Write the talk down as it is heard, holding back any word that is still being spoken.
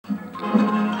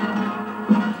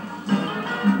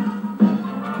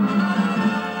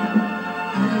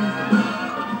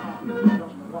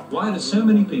Why do so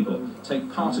many people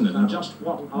take part in it, and just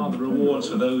what are the rewards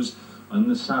for those in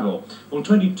the saddle? Well,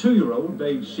 22-year-old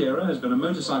Dave Shearer has been a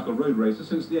motorcycle road racer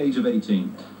since the age of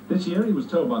 18. This year he was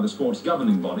told by the sport's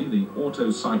governing body, the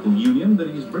Auto Cycle Union, that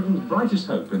he's Britain's brightest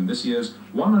hope in this year's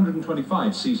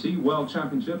 125cc World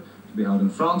Championship to be held in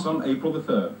France on April the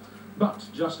 3rd. But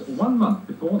just 1 month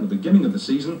before the beginning of the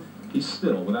season, he's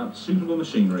still without suitable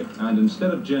machinery, and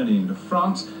instead of journeying to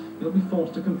France, he'll be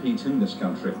forced to compete in this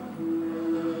country.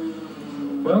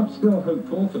 Well, still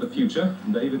hopeful for the future,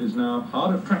 David is now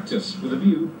hard at practice with a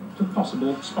view to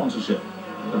possible sponsorship.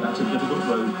 But that's a difficult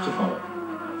road to follow.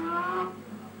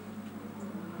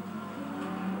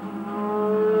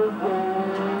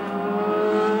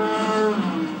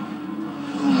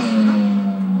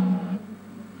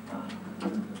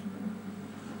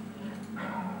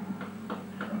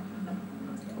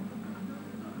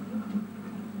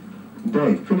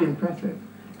 Dave, pretty impressive.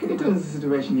 Can you tell us the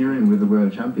situation you're in with the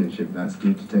World Championship that's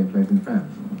due to take place in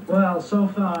France? Well, so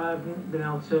far I haven't been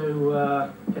able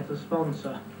to get a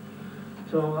sponsor,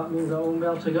 so that means I won't be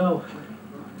able to go,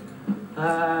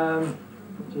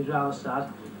 which is rather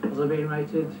sad, as I've been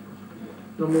rated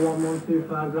number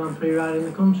 125 Grand Prix rider in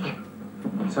the country.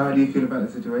 So how do you feel about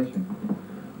the situation?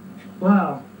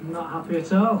 Well, I'm not happy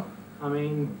at all. I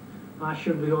mean, I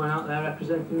should be going out there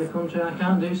representing the country, and I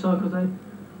can't do so because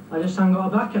I just haven't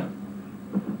got a backer.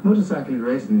 Motorcycle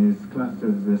racing is classed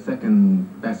as the second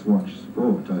best watched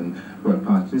sport on world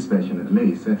participation at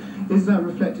least. Is that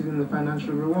reflected in the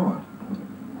financial reward?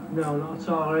 No, not at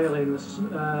all really in this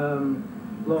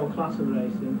low class of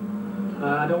racing.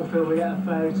 I don't feel we get a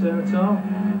fair return at all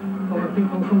from the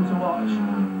people who come to watch.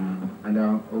 And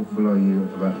how hopeful are you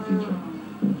about the future?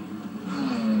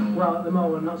 Well, at the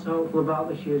moment, not so hopeful about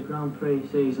this year's Grand Prix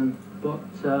season, but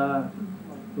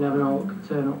you never know what could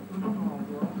turn up.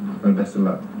 Well, best of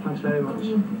luck. Thanks very much.